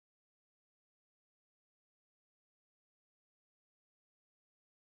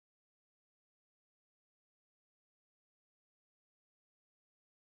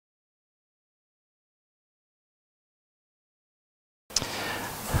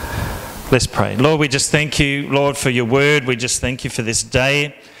Let's pray. Lord, we just thank you, Lord, for your word. We just thank you for this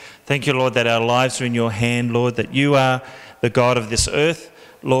day. Thank you, Lord, that our lives are in your hand, Lord, that you are the God of this earth,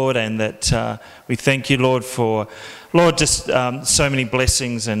 Lord, and that we thank you, Lord, for, Lord, just so many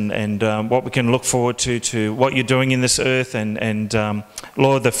blessings and what we can look forward to what you're doing in this earth and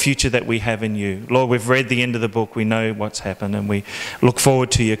Lord, the future that we have in you. Lord, we've read the end of the book. We know what's happened and we look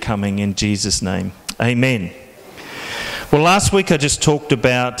forward to your coming in Jesus' name. Amen. Well, last week I just talked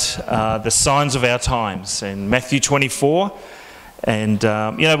about the signs of our times in Matthew 24. And,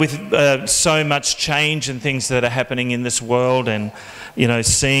 with so much change and things that are happening in this world and,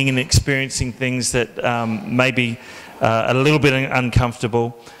 seeing and experiencing things that may be a little bit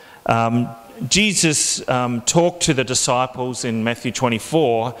uncomfortable, Jesus talked to the disciples in Matthew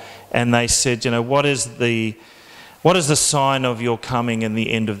 24 and they said, what is the sign of your coming and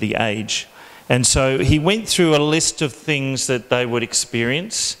the end of the age? And so he went through a list of things that they would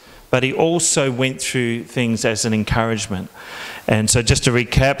experience, but he also went through things as an encouragement. And so just to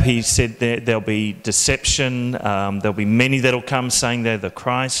recap, he said there'll be deception, there'll be many that'll come saying they're the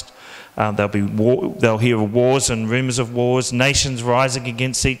Christ, they'll hear of wars and rumours of wars, nations rising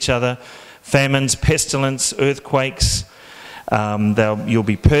against each other, famines, pestilence, earthquakes, you'll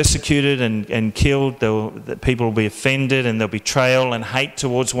be persecuted and killed, people will be offended and there'll be betrayal and hate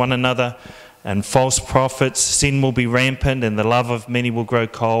towards one another, and false prophets, sin will be rampant and the love of many will grow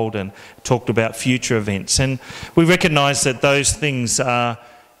cold, and talked about future events. And we recognise that those things are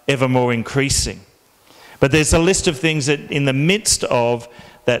ever more increasing. But there's a list of things that in the midst of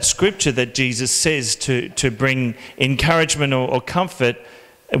that scripture that Jesus says to bring encouragement or comfort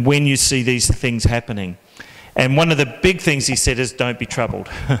when you see these things happening. And one of the big things he said is don't be troubled.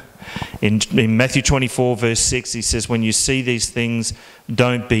 In Matthew 24 verse 6 he says, when you see these things,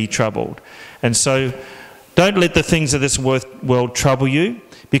 don't be troubled. And so don't let the things of this world trouble you,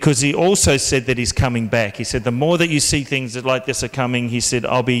 because he also said that he's coming back. He said the more that you see things that like this are coming, he said,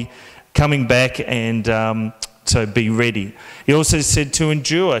 I'll be coming back, and so be ready. He also said to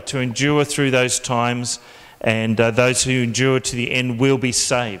endure through those times, and those who endure to the end will be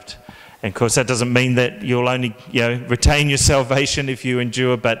saved. And of course that doesn't mean that you'll only retain your salvation if you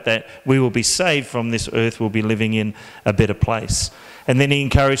endure, but that we will be saved from this earth, we'll be living in a better place. And then he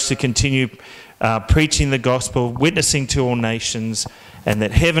encouraged to continue preaching the gospel, witnessing to all nations, and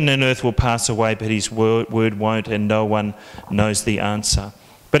that heaven and earth will pass away, but his word won't, and no one knows the answer.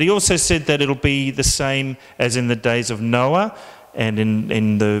 But he also said that it'll be the same as in the days of Noah, and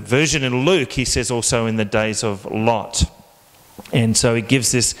in the version in Luke, he says also in the days of Lot. And so he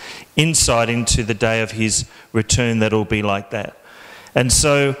gives this insight into the day of his return that will be like that. And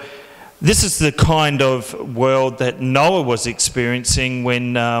so this is the kind of world that Noah was experiencing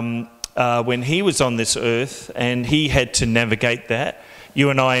when he was on this earth, and he had to navigate that.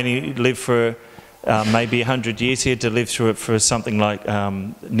 You and I only live for maybe 100 years. He had to live through it for something like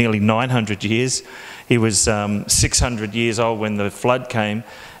nearly 900 years. He was 600 years old when the flood came.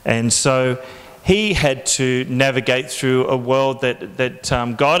 And so he had to navigate through a world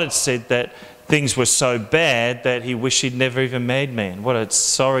that God had said that things were so bad that he wished he'd never even made man. What a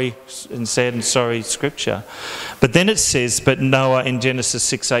sorry and sad and sorry scripture. But then it says, but Noah in Genesis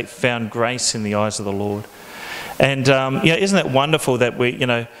 6:8 found grace in the eyes of the Lord. And isn't that wonderful that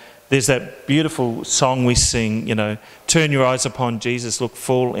there's that beautiful song we sing, turn your eyes upon Jesus, look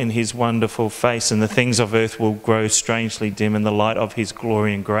full in his wonderful face, and the things of earth will grow strangely dim in the light of his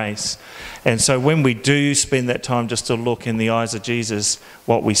glory and grace. And so when we do spend that time just to look in the eyes of Jesus,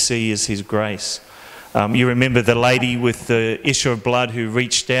 what we see is his grace. You remember the lady with the issue of blood who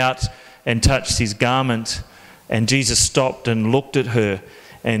reached out and touched his garment, and Jesus stopped and looked at her,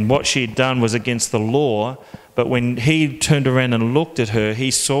 and what she had done was against the law. But when he turned around and looked at her,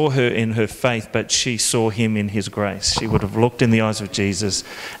 he saw her in her faith, but she saw him in his grace. She would have looked in the eyes of Jesus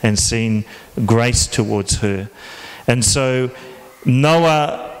and seen grace towards her. And so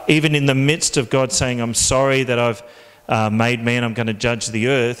Noah, even in the midst of God saying, I'm sorry that I've made man, I'm going to judge the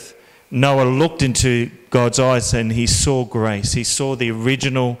earth, Noah looked into God's eyes and he saw grace. He saw the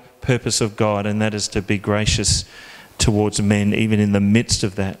original purpose of God, and that is to be gracious towards men, even in the midst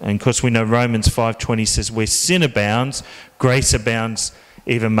of that. And of course we know Romans 5:20 says, where sin abounds, grace abounds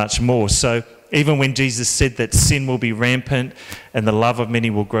even much more. So even when Jesus said that sin will be rampant and the love of many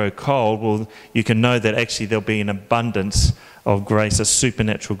will grow cold, well, you can know that actually there'll be an abundance of grace, a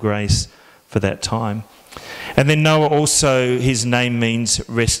supernatural grace for that time. And then Noah also, his name means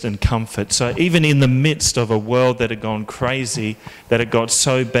rest and comfort. So even in the midst of a world that had gone crazy, that had got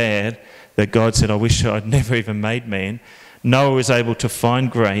so bad, that God said, I wish I'd never even made man, Noah was able to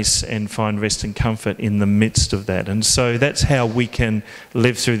find grace and find rest and comfort in the midst of that. And so that's how we can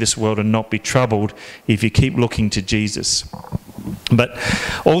live through this world and not be troubled if you keep looking to Jesus. But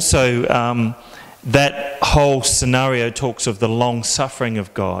also, that whole scenario talks of the long suffering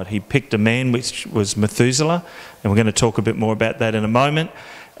of God. He picked a man, which was Methuselah, and we're going to talk a bit more about that in a moment.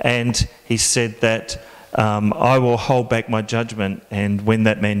 And he said that I will hold back my judgment, and when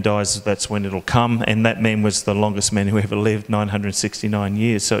that man dies, that's when it'll come. And that man was the longest man who ever lived, 969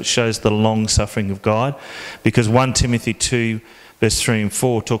 years. So it shows the long suffering of God, because 1 Timothy 2 verse 3 and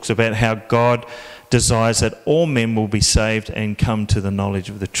 4 talks about how God desires that all men will be saved and come to the knowledge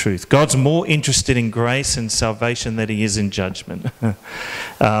of the truth. God's more interested in grace and salvation than he is in judgment.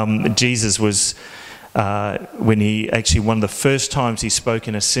 Jesus was, when he actually, one of the first times he spoke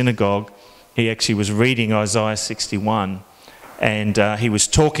in a synagogue, he actually was reading Isaiah 61, and he was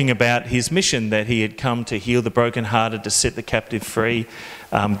talking about his mission, that he had come to heal the brokenhearted, to set the captive free,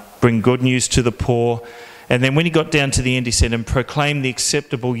 bring good news to the poor. And then when he got down to the end, he said, and proclaim the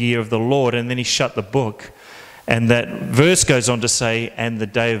acceptable year of the Lord. And then he shut the book. And that verse goes on to say, and the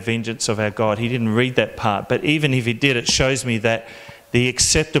day of vengeance of our God. He didn't read that part. But even if he did, it shows me that the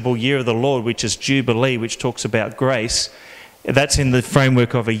acceptable year of the Lord, which is Jubilee, which talks about grace, that's in the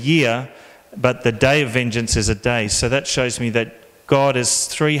framework of a year. But the day of vengeance is a day. So that shows me that God is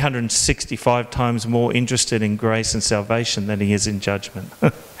 365 times more interested in grace and salvation than he is in judgment.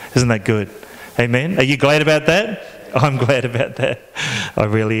 Isn't that good? Amen. Are you glad about that? I'm glad about that. I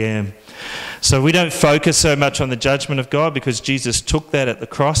really am. So we don't focus so much on the judgment of God, because Jesus took that at the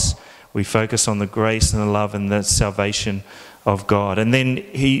cross. We focus on the grace and the love and the salvation of God. And then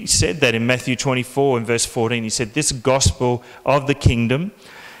he said that in Matthew 24 in verse 14, he said, this gospel of the kingdom.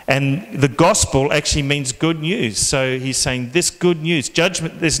 And the gospel actually means good news. So he's saying this good news,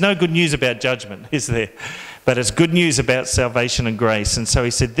 judgment, there's no good news about judgment, is there? But it's good news about salvation and grace. And so he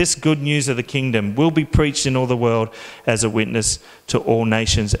said, this good news of the kingdom will be preached in all the world as a witness to all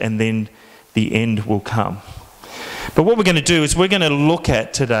nations, and then the end will come. But what we're going to do is we're going to look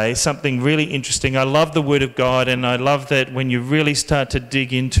at today something really interesting. I love the Word of God, and I love that when you really start to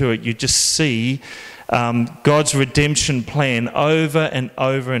dig into it, you just see God's redemption plan over and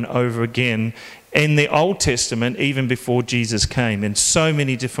over and over again in the Old Testament, even before Jesus came, in so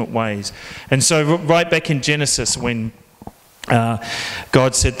many different ways. And so right back in Genesis, when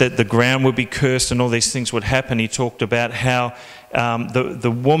God said that the ground would be cursed and all these things would happen, he talked about how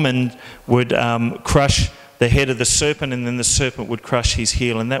the woman would crush the head of the serpent, and then the serpent would crush his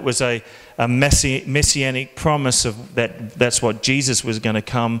heel. And that was a messianic promise of that's what Jesus was going to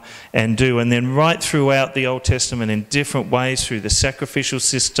come and do. And then right throughout the Old Testament, in different ways, through the sacrificial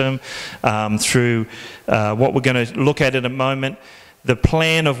system, through what we're going to look at in a moment, the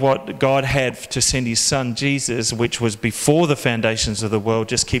plan of what God had to send his son Jesus, which was before the foundations of the world,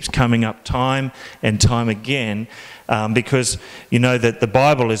 just keeps coming up time and time again. Because you know that the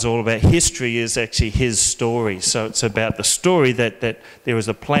Bible is all about, history is actually his story. So it's about the story that there was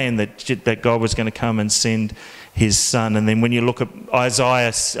a plan that God was going to come and send his son. And then when you look at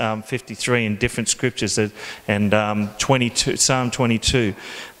Isaiah 53 and different scriptures, and Psalm 22,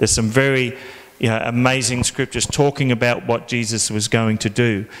 there's some very amazing scriptures talking about what Jesus was going to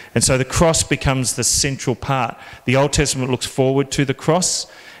do. And so the cross becomes the central part. The Old Testament looks forward to the cross,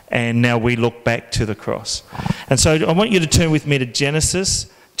 and now we look back to the cross. And so I want you to turn with me to Genesis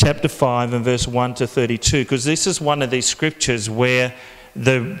chapter 5 and verse 1 to 32, because this is one of these scriptures where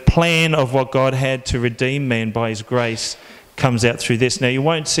the plan of what God had to redeem man by his grace comes out through this. Now, you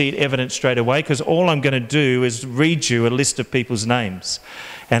won't see it evident straight away, because all I'm going to do is read you a list of people's names.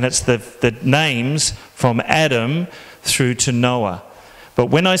 And it's the names from Adam through to Noah. But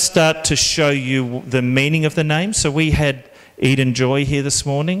when I start to show you the meaning of the names, so we had Eden Joy here this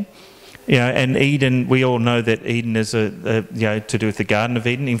morning, and Eden, we all know that Eden is to do with the Garden of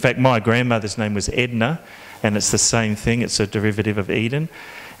Eden. In fact, my grandmother's name was Edna, and it's the same thing. It's a derivative of Eden.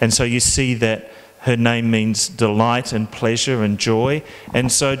 And so you see that her name means delight and pleasure and joy.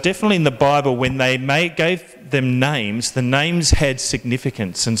 And so definitely in the Bible, when they gave them names, the names had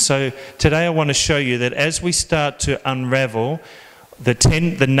significance. And so today I want to show you that as we start to unravel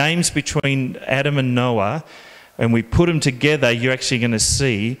the names between Adam and Noah, and we put them together, you're actually going to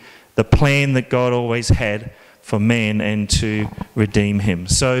see the plan that God always had for man and to redeem him.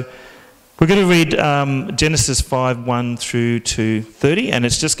 So we're going to read Genesis 5, 1 through to 30, and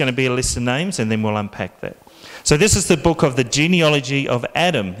it's just going to be a list of names, and then we'll unpack that. So this is the book of the genealogy of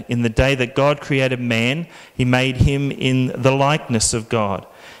Adam. In the day that God created man, he made him in the likeness of God.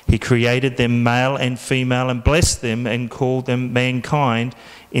 He created them male and female, and blessed them and called them mankind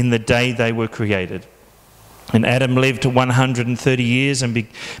in the day they were created. And Adam lived 130 years and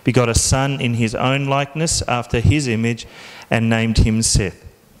begot a son in his own likeness after his image and named him Seth.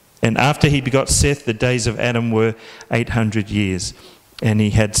 And after he begot Seth, the days of Adam were 800 years, and he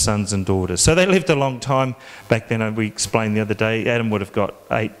had sons and daughters. So they lived a long time. Back then, we explained the other day, Adam would have got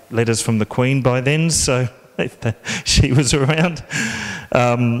 8 letters from the Queen by then, so she was around.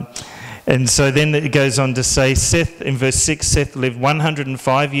 And so then it goes on to say, Seth, in verse 6, Seth lived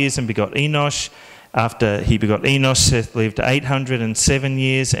 105 years and begot Enosh. After he begot Enosh, Seth lived 807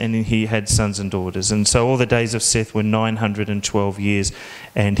 years and he had sons and daughters. And so all the days of Seth were 912 years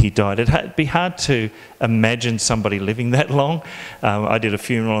and he died. It'd be hard to imagine somebody living that long. I did a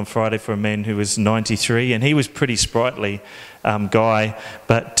funeral on Friday for a man who was 93 and he was a pretty sprightly guy.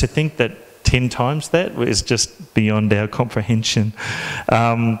 But to think that 10 times that is just beyond our comprehension.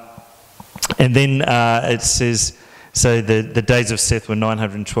 And then it says, so the days of Seth were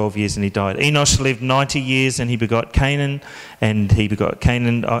 912 years and he died. Enosh lived 90 years and he begot Canaan. And he begot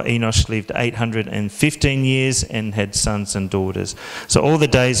Canaan. Enosh lived 815 years and had sons and daughters. So all the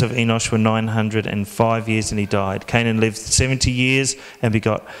days of Enosh were 905 years and he died. Canaan lived 70 years and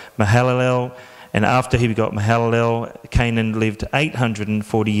begot Mahalalel. And after he begot Mahalalel, Canaan lived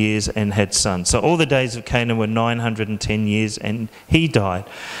 840 years and had sons. So all the days of Canaan were 910 years and he died.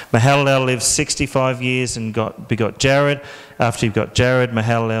 Mahalalel lived 65 years and begot Jared. After he begot Jared,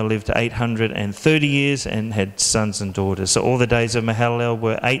 Mahalalel lived 830 years and had sons and daughters. So all the days of Mahalalel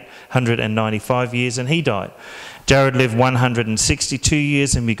were 895 years and he died. Jared lived 162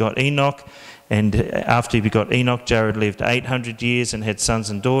 years and begot Enoch. And after he begot Enoch, Jared lived 800 years and had sons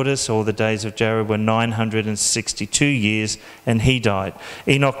and daughters. So all the days of Jared were 962 years and he died.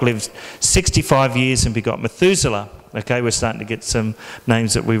 Enoch lived 65 years and begot Methuselah. Okay, we're starting to get some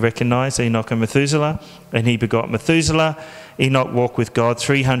names that we recognise, Enoch and Methuselah. And he begot Methuselah. Enoch walked with God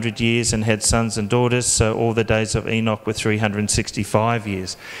 300 years and had sons and daughters. So all the days of Enoch were 365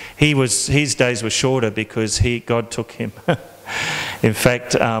 years. His days were shorter because God took him. In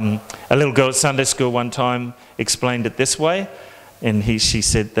fact, a little girl at Sunday school one time explained it this way, and she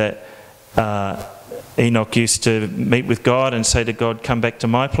said that Enoch used to meet with God and say to God, come back to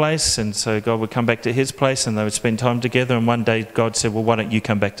my place, and so God would come back to his place and they would spend time together, and one day God said, well, why don't you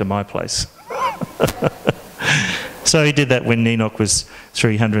come back to my place? So he did that when Enoch was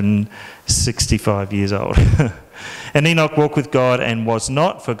 365 years old. And Enoch walked with God and was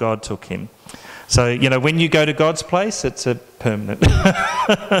not, for God took him. So, you know, when you go to God's place, it's a permanent.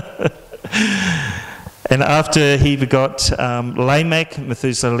 And after he begot Lamech,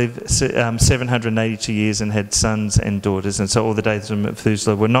 Methuselah lived 782 years and had sons and daughters. And so all the days of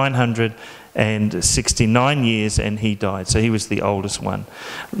Methuselah were 969 years and he died. So he was the oldest one.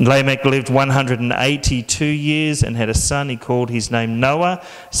 Lamech lived 182 years and had a son. He called his name Noah,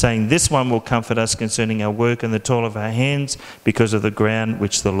 saying, this one will comfort us concerning our work and the toil of our hands because of the ground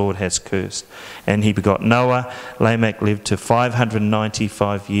which the Lord has cursed. And he begot Noah. Lamech lived to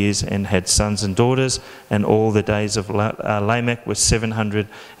 595 years and had sons and daughters. And all the days of Lamech were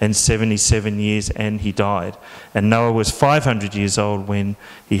 777 years and he died. And Noah was 500 years old when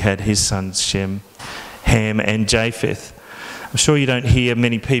he had his sons Shem, Ham and Japheth. I'm sure you don't hear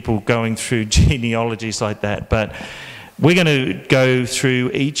many people going through genealogies like that, but we're going to go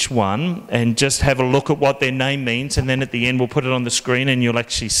through each one and just have a look at what their name means, and then at the end we'll put it on the screen and you'll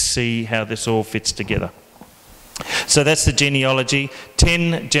actually see how this all fits together. So that's the genealogy,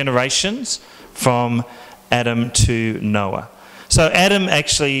 10 generations from Adam to Noah. So Adam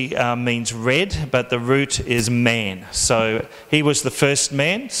actually means red, but the root is man. So he was the first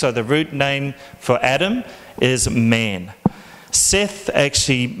man, so the root name for Adam is man. Seth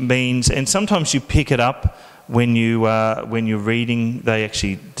actually means, and sometimes you pick it up when you're reading, they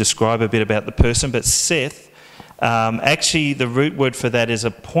actually describe a bit about the person, but Seth, actually the root word for that is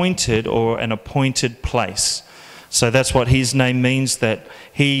appointed or an appointed place. So that's what his name means, that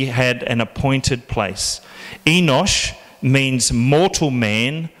he had an appointed place. Enosh means mortal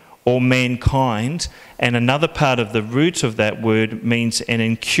man or mankind, and another part of the root of that word means an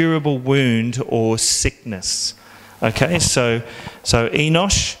incurable wound or sickness. Okay, so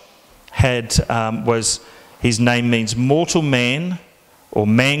Enosh his name means mortal man or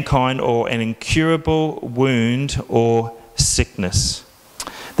mankind or an incurable wound or sickness.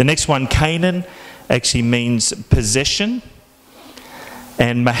 The next one, Canaan, actually means possession.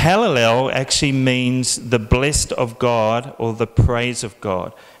 And Mahalalel actually means the blessed of God or the praise of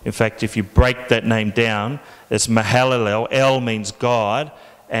God. In fact, if you break that name down, it's Mahalalel. El means God,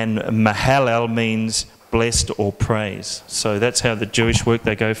 and Mahalal means blessed or praise. So that's how the Jewish work,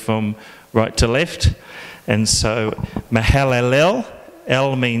 they go from right to left. And so Mahalalel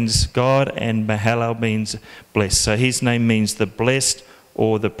El means God, and Mahalalel means blessed. So his name means the blessed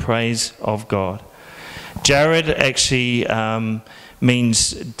or the praise of God. Jared actually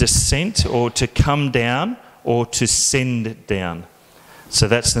means descent, or to come down, or to send down. So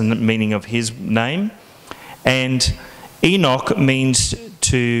that's the meaning of his name. And Enoch means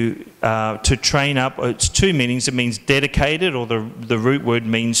to train up. It's two meanings. It means dedicated, or the root word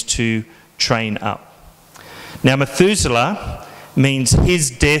means to train up. Now Methuselah means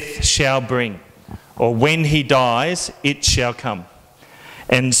his death shall bring, or when he dies, it shall come.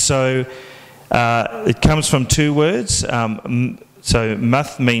 And so it comes from two words. So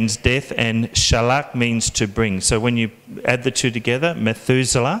Meth means death, and Shalak means to bring. So when you add the two together,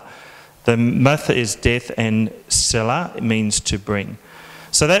 Methuselah, the Meth is death, and Selah means to bring.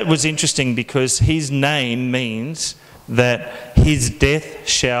 So that was interesting, because his name means that his death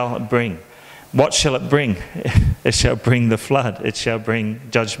shall bring. What shall it bring? It shall bring the flood. It shall bring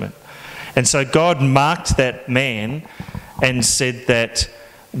judgment. And so God marked that man and said that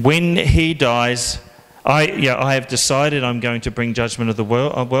when he dies, I have decided I'm going to bring judgment of the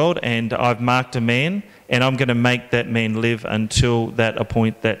world, and I've marked a man, and I'm going to make that man live until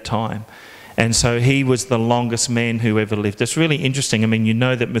that time. And so he was the longest man who ever lived. It's really interesting. I mean, you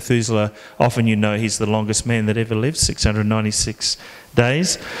know that Methuselah, often you know he's the longest man that ever lived, 696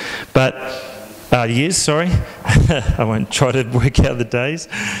 days. But years, sorry. I won't try to work out the days.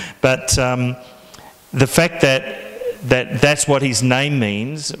 But the fact that's what his name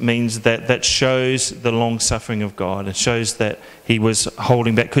means that shows the long suffering of God. It shows that he was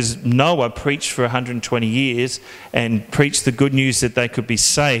holding back, because Noah preached for 120 years and preached the good news that they could be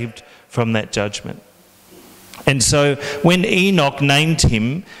saved from that judgment. And so when Enoch named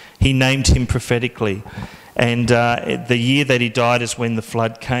him, he named him prophetically. And the year that he died is when the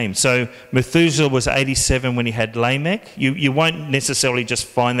flood came. So Methuselah was 87 when he had Lamech. You won't necessarily just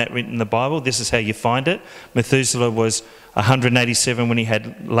find that written in the Bible. This is how you find it. Methuselah was 187 when he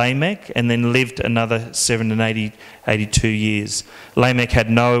had Lamech, and then lived another 82 years. Lamech had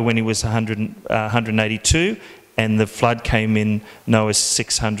Noah when he was 182, and the flood came in Noah's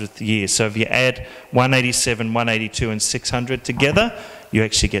 600th year. So if you add 187, 182 and 600 together, you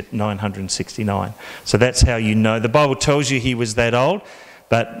actually get 969. So that's how you know. The Bible tells you he was that old,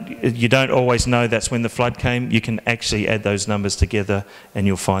 but you don't always know that's when the flood came. You can actually add those numbers together, and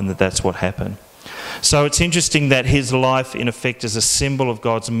you'll find that that's what happened. So it's interesting that his life, in effect, is a symbol of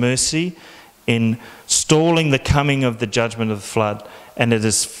God's mercy in stalling the coming of the judgment of the flood. And it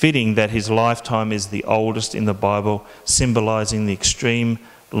is fitting that his lifetime is the oldest in the Bible, symbolising the extreme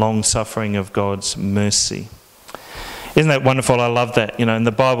long suffering of God's mercy. Isn't that wonderful? I love that. And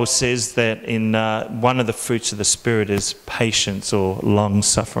the Bible says that in one of the fruits of the Spirit is patience, or long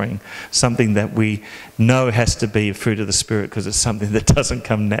suffering, something that we know has to be a fruit of the Spirit, because it's something that doesn't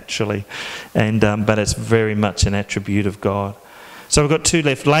come naturally, but it's very much an attribute of God. So we've got two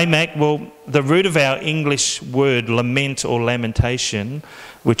left. Lamech, well, the root of our English word lament or lamentation,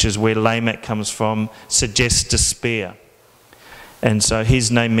 which is where Lamech comes from, suggests despair. And so his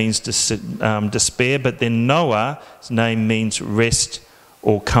name means despair, but then Noah's name means rest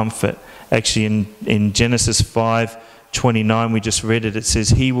or comfort. Actually, in Genesis 5:29, we just read it, it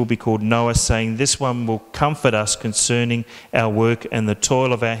says, he will be called Noah, saying, this one will comfort us concerning our work and the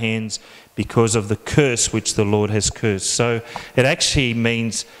toil of our hands, because of the curse which the Lord has cursed. So it actually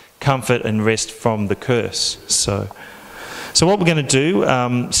means comfort and rest from the curse. So what we're going to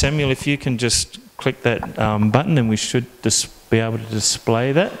do, Samuel, if you can just click that button, and we should just be able to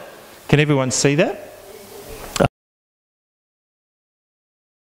display that. Can everyone see that?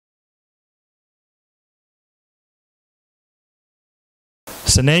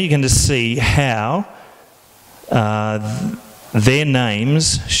 So now you're going to see how their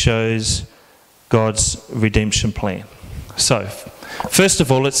names shows God's redemption plan. So, first of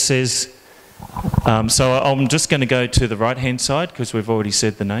all, it says, so I'm just going to go to the right-hand side, because we've already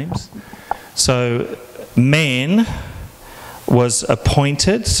said the names. So, man was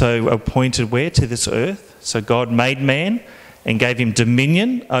appointed, where? To this earth. So God made man and gave him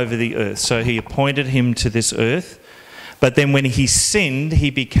dominion over the earth. So he appointed him to this earth. But then when he sinned,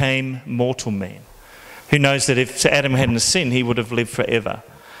 he became mortal man. Who knows that if Adam hadn't sinned, he would have lived forever.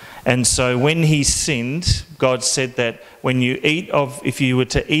 And so when he sinned, God said that if you were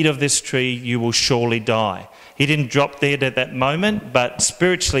to eat of this tree, you will surely die. He didn't drop dead at that moment, but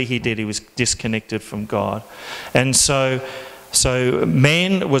spiritually he did. He was disconnected from God. And so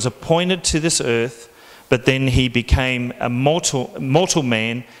man was appointed to this earth, but then he became a mortal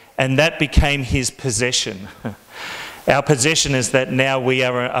man, and that became his possession. Our possession is that now we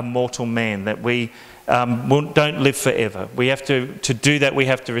are a mortal man, that we don't live forever. We have to do that, we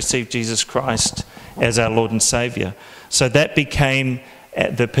have to receive Jesus Christ as our Lord and Saviour. So that became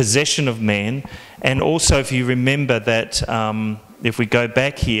the possession of man. And also, if you remember that, if we go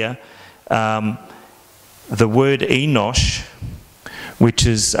back here, the word Enosh, which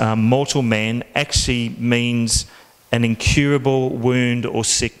is mortal man, actually means an incurable wound or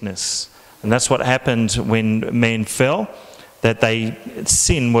sickness. And that's what happened when man fell, that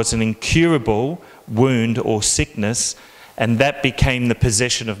sin was an incurable wound or sickness, and that became the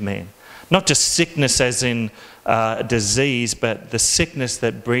possession of man. Not just sickness as in disease, but the sickness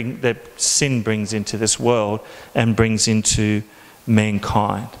that sin brings into this world and brings into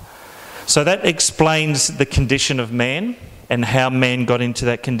mankind. So that explains the condition of man and how man got into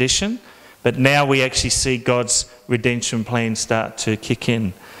that condition. But now we actually see God's redemption plan start to kick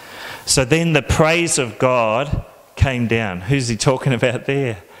in. So then the praise of God came down. Who's he talking about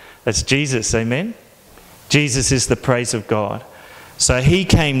there? That's Jesus, amen? Jesus is the praise of God. So he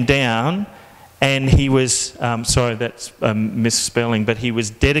came down and he was, sorry, that's a misspelling, but he was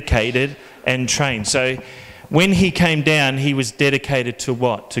dedicated and trained. So when he came down, he was dedicated to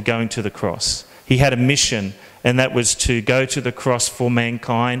what? To going to the cross. He had a mission, and that was to go to the cross for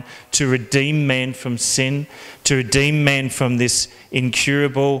mankind, to redeem man from sin, to redeem man from this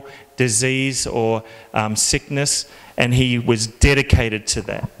incurable disease or sickness, and he was dedicated to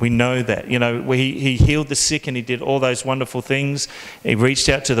that. We know that. You know, he healed the sick and he did all those wonderful things. He reached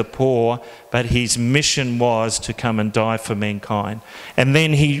out to the poor, but his mission was to come and die for mankind. And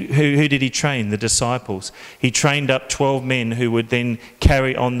then who did he train? The disciples. He trained up 12 men who would then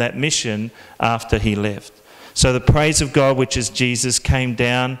carry on that mission after he left. So the praise of God, which is Jesus, came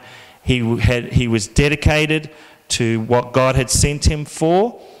down. He was dedicated to what God had sent him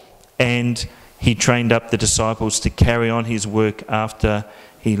for, and he trained up the disciples to carry on his work after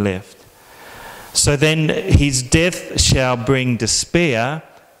he left. So then his death shall bring despair,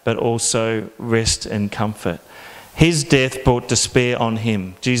 but also rest and comfort. His death brought despair on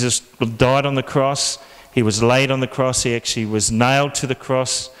him. Jesus died on the cross. He was laid on the cross. He actually was nailed to the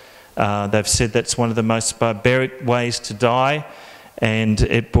cross. They've said that's one of the most barbaric ways to die, and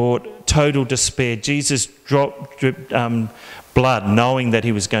it brought total despair. Jesus dripped blood knowing that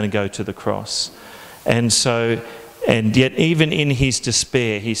he was going to go to the cross. And yet even in his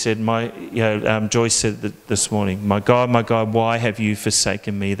despair, he said, Joyce said this morning, my God, why have you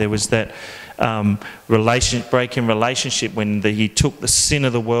forsaken me? There was that break in relationship when he took the sin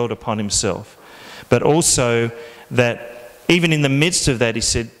of the world upon himself. But also that even in the midst of that, he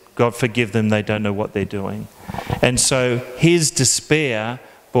said, God, forgive them, they don't know what they're doing. And so his despair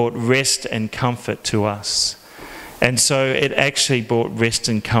brought rest and comfort to us. And so it actually brought rest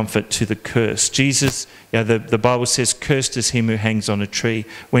and comfort to the curse. Jesus, the Bible says, cursed is him who hangs on a tree.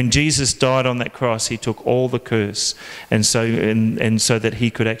 When Jesus died on that cross, he took all the curse. And so that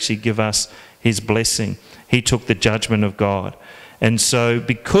he could actually give us his blessing. He took the judgment of God. And so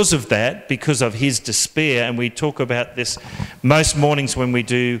because of that, because of his despair, and we talk about this most mornings when we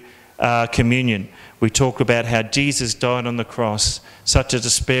do communion, we talk about how Jesus died on the cross, such a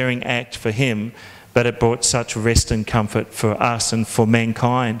despairing act for him, but it brought such rest and comfort for us and for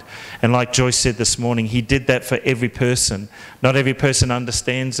mankind. And like Joyce said this morning, he did that for every person. Not every person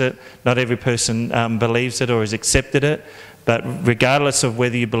understands it, not every person believes it or has accepted it, but regardless of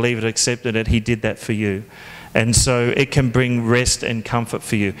whether you believe it or accepted it, he did that for you. And so it can bring rest and comfort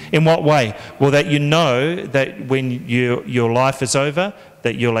for you. In what way? Well, that you know that when your life is over,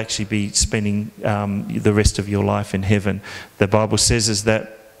 that you'll actually be spending the rest of your life in heaven. The Bible says is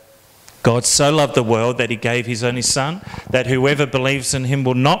that God so loved the world that he gave his only Son, that whoever believes in him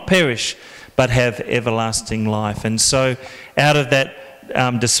will not perish, but have everlasting life. And so out of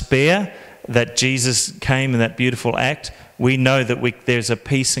that despair that Jesus came in that beautiful act, we know that there's a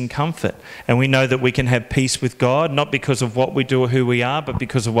peace and comfort. And we know that we can have peace with God, not because of what we do or who we are, but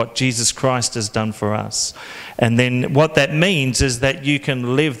because of what Jesus Christ has done for us. And then what that means is that you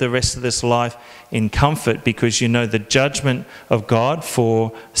can live the rest of this life in comfort because you know the judgment of God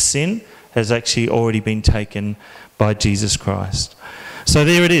for sin has actually already been taken by Jesus Christ. So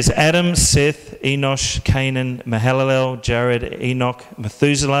there it is. Adam, Seth, Enosh, Canaan, Mahalalel, Jared, Enoch,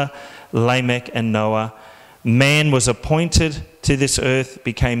 Methuselah, Lamech, and Noah. Man was appointed to this earth,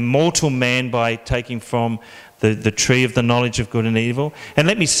 became mortal man by taking from the tree of the knowledge of good and evil. And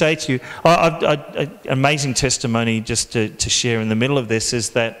let me say to you, amazing testimony just to share in the middle of this is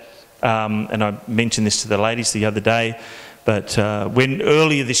that, and I mentioned this to the ladies the other day, but when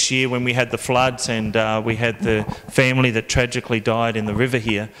earlier this year when we had the floods and we had the family that tragically died in the river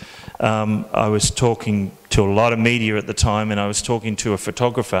here, I was talking to a lot of media at the time, and I was talking to a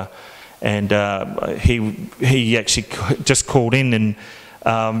photographer, and he actually just called in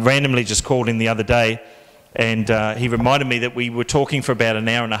and randomly just called in the other day, and he reminded me that we were talking for about an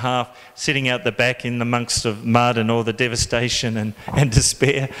hour and a half, sitting out the back in the amongst of mud and all the devastation and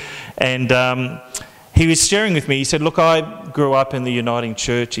despair. And he was sharing with me, he said, look, I grew up in the Uniting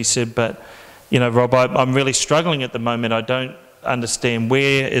Church, he said, but, you know, Rob, I'm really struggling at the moment. I don't understand,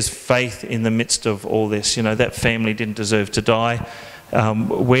 where is faith in the midst of all this? You know, that family didn't deserve to die.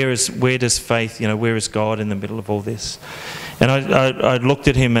 Where does faith, you know, where is God in the middle of all this? And I looked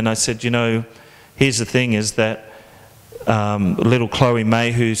at him and I said, you know, here's the thing, is that little Chloe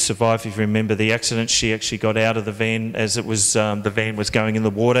May, who survived, if you remember the accident, she actually got out of the van as it was, the van was going in the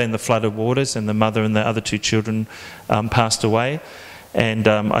water, in the flooded waters, and the mother and the other two children passed away. And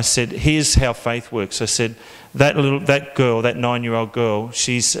I said, here's how faith works. I said, that girl, that 9-year-old girl,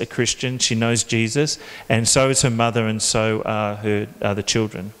 she's a Christian, she knows Jesus, and so is her mother, and so are the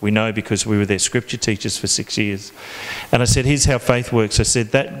children. We know because we were their scripture teachers for 6 years. And I said, here's how faith works. I said,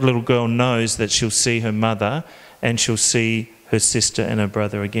 that little girl knows that she'll see her mother and she'll see her sister and her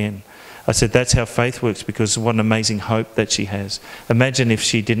brother again. I said, that's how faith works, because what an amazing hope that she has. Imagine if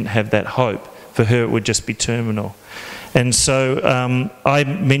she didn't have that hope. For her, it would just be terminal. And so I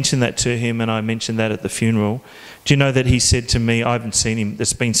mentioned that to him, and I mentioned that at the funeral. Do you know that he said to me, I haven't seen him,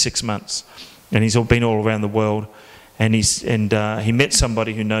 it's been 6 months, and he's been all around the world, and he met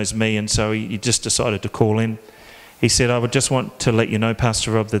somebody who knows me, and so he just decided to call in. He said, I would just want to let you know,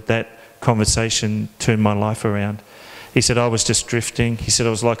 Pastor Rob, that conversation turned my life around. He said, I was just drifting. He said, I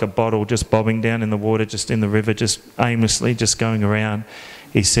was like a bottle just bobbing down in the water, just in the river, just aimlessly, just going around.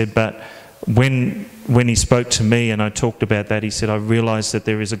 He said, but when he spoke to me and I talked about that, he said, I realised that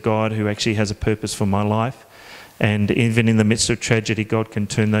there is a God who actually has a purpose for my life. And even in the midst of tragedy, God can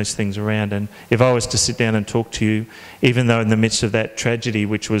turn those things around. And if I was to sit down and talk to you, even though in the midst of that tragedy,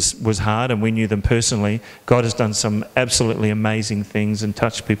 which was hard, and we knew them personally, God has done some absolutely amazing things and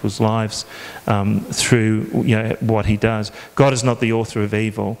touched people's lives through what he does. God is not the author of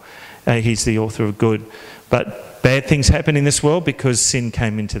evil. He's the author of good. But bad things happen in this world because sin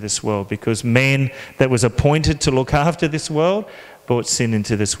came into this world, because man that was appointed to look after this world brought sin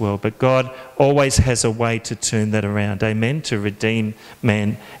into this world. But God always has a way to turn that around, amen, to redeem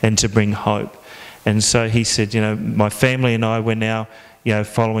man and to bring hope. And so he said, my family and I, we're now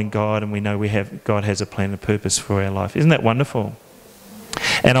following God, and we know God has a plan and purpose for our life. Isn't that wonderful?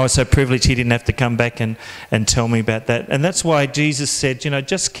 And I was so privileged he didn't have to come back and tell me about that. And that's why Jesus said,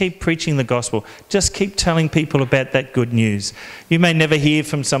 just keep preaching the gospel. Just keep telling people about that good news. You may never hear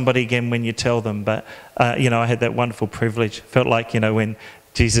from somebody again when you tell them, but, I had that wonderful privilege. Felt like, when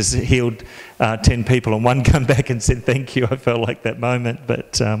Jesus healed 10 people and one come back and said, thank you. I felt like that moment.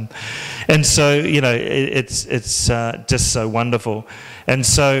 But, and so, it's just so wonderful. And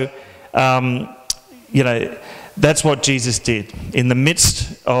so, that's what Jesus did. In the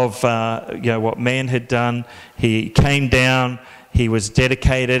midst of what man had done, he came down, he was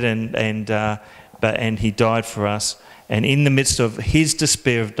dedicated, and he died for us. And in the midst of his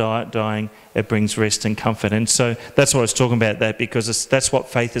despair of dying, it brings rest and comfort. And so that's why I was talking about that, because that's what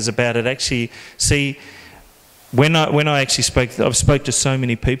faith is about. It actually, when I actually spoke, I've spoke to so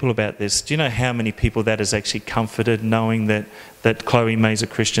many people about this. Do you know how many people that has actually comforted, knowing that Chloe May's a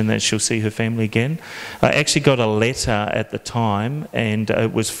Christian, that she'll see her family again? I actually got a letter at the time, and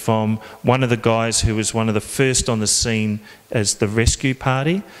it was from one of the guys who was one of the first on the scene as the rescue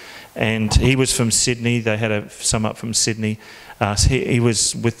party. And he was from Sydney. They had some up from Sydney. He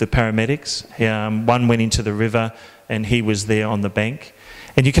was with the paramedics. One went into the river, and he was there on the bank.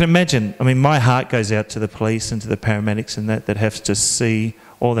 And you can imagine, my heart goes out to the police and to the paramedics and that have to see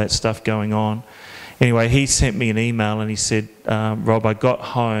all that stuff going on. Anyway, he sent me an email and he said, Rob, I got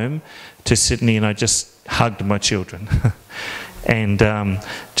home to Sydney and I just hugged my children and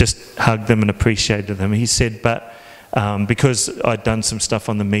just hugged them and appreciated them. He said, but because I'd done some stuff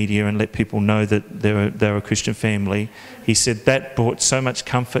on the media and let people know that they're a Christian family, he said that brought so much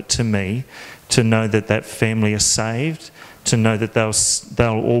comfort to me to know that family are saved, to know that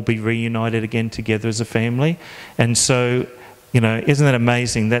they'll all be reunited again together as a family. And so, isn't that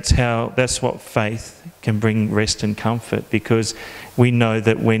amazing? That's what faith can bring, rest and comfort, because we know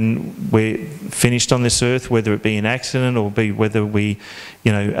that when we're finished on this earth, whether it be an accident or whether we,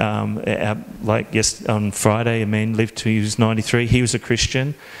 on Friday, a man lived till he was 93. He was a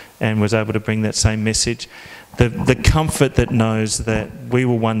Christian and was able to bring that same message. The comfort that knows that we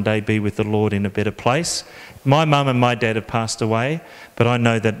will one day be with the Lord in a better place. My mum and my dad have passed away, but I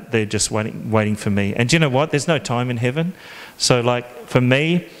know that they're just waiting for me. And do you know what? There's no time in heaven. So for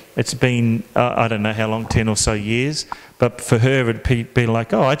me, It's been, I don't know how long, 10 or so years, but for her it'd be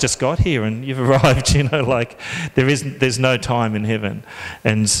like, oh, I just got here and you've arrived, like there's no time in heaven.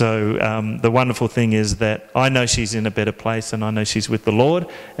 And so the wonderful thing is that I know she's in a better place, and I know she's with the Lord,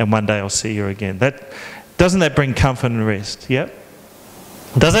 and one day I'll see her again. Doesn't that bring comfort and rest? Yep.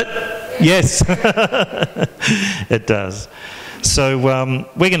 Does it? Yes. It does. So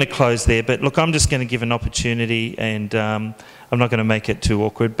we're going to close there, but look, I'm just going to give an opportunity, and I'm not going to make it too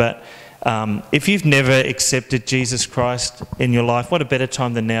awkward, but if you've never accepted Jesus Christ in your life, what a better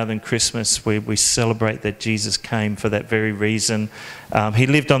time than now than Christmas, where we celebrate that Jesus came for that very reason. He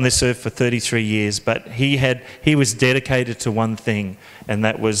lived on this earth for 33 years, but he was dedicated to one thing, and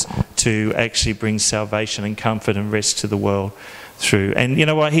that was to actually bring salvation and comfort and rest to the world through. And you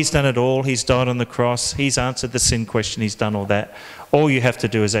know what? He's done it all. He's died on the cross. He's answered the sin question. He's done all that. All you have to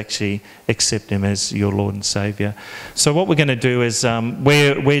do is actually accept him as your Lord and Saviour. So what we're going to do is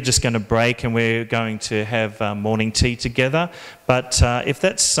we're just going to break, and we're going to have morning tea together. But if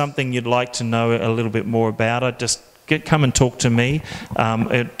that's something you'd like to know a little bit more about, I'd just come and talk to me.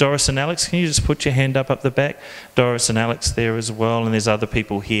 Doris and Alex, can you just put your hand up the back? Doris and Alex there as well, and there's other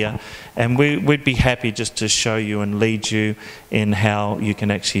people here. And we'd be happy just to show you and lead you in how you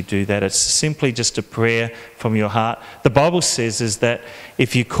can actually do that. It's simply just a prayer from your heart. The Bible says is that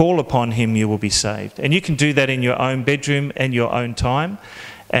if you call upon him, you will be saved. And you can do that in your own bedroom and your own time.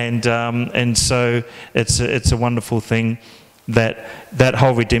 And so it's a wonderful thing. That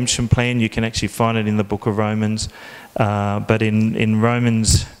whole redemption plan, you can actually find it in the book of Romans. But in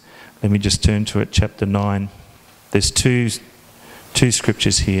Romans, let me just turn to it, chapter 9. There's two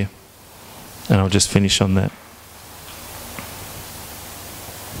scriptures here, and I'll just finish on that.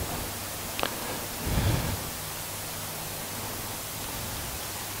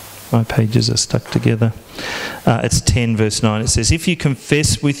 My pages are stuck together. It's 10 verse 9. It says, if you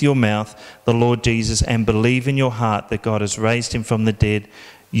confess with your mouth the Lord Jesus and believe in your heart that God has raised him from the dead,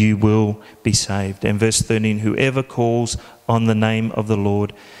 you will be saved. And verse 13, whoever calls on the name of the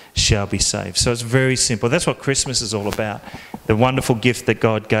Lord shall be saved. So it's very simple. That's what Christmas is all about. The wonderful gift that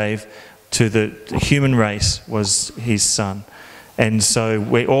God gave to the human race was his Son. And so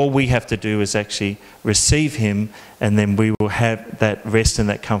all we have to do is actually receive him, and then we will have that rest and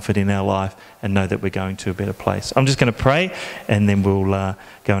that comfort in our life and know that we're going to a better place. I'm just going to pray, and then we'll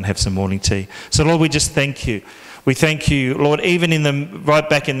go and have some morning tea. So Lord, we just thank you. We thank you, Lord, even right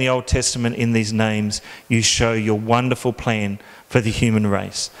back in the Old Testament, in these names, you show your wonderful plan for the human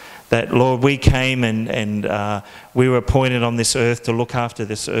race. That, Lord, we came and we were appointed on this earth to look after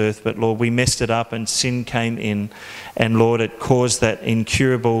this earth, but, Lord, we messed it up and sin came in. And, Lord, it caused that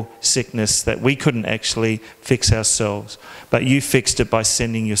incurable sickness that we couldn't actually fix ourselves. But you fixed it by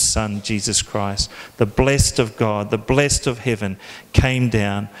sending your Son, Jesus Christ. The blessed of God, the blessed of heaven, came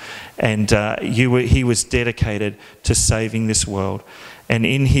down, and he was dedicated to saving this world. And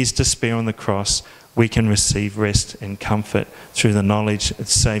in his despair on the cross, we can receive rest and comfort through the knowledge and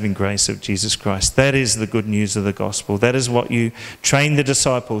saving grace of Jesus Christ. That is the good news of the gospel. That is what you train the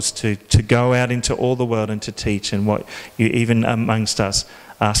disciples to go out into all the world and to teach, and what you even amongst us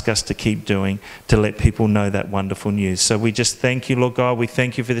ask us to keep doing, to let people know that wonderful news. So we just thank you, Lord God. We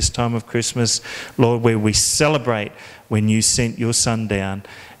thank you for this time of Christmas, Lord, where we celebrate when you sent your Son down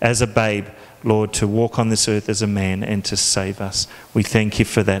as a babe, Lord, to walk on this earth as a man and to save us. We thank you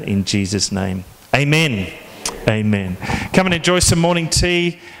for that in Jesus' name. Amen. Amen. Come and enjoy some morning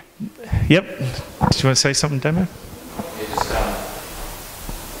tea. Yep. Do you want to say something, Damo?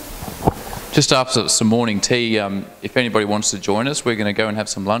 Just after some morning tea, if anybody wants to join us, we're going to go and have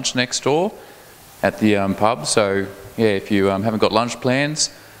some lunch next door at the pub. So, yeah, if you haven't got lunch plans,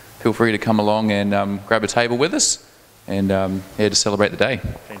 feel free to come along and grab a table with us and to celebrate the day.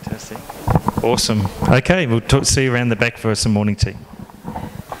 Fantastic. Awesome. Okay, we'll see you around the back for some morning tea.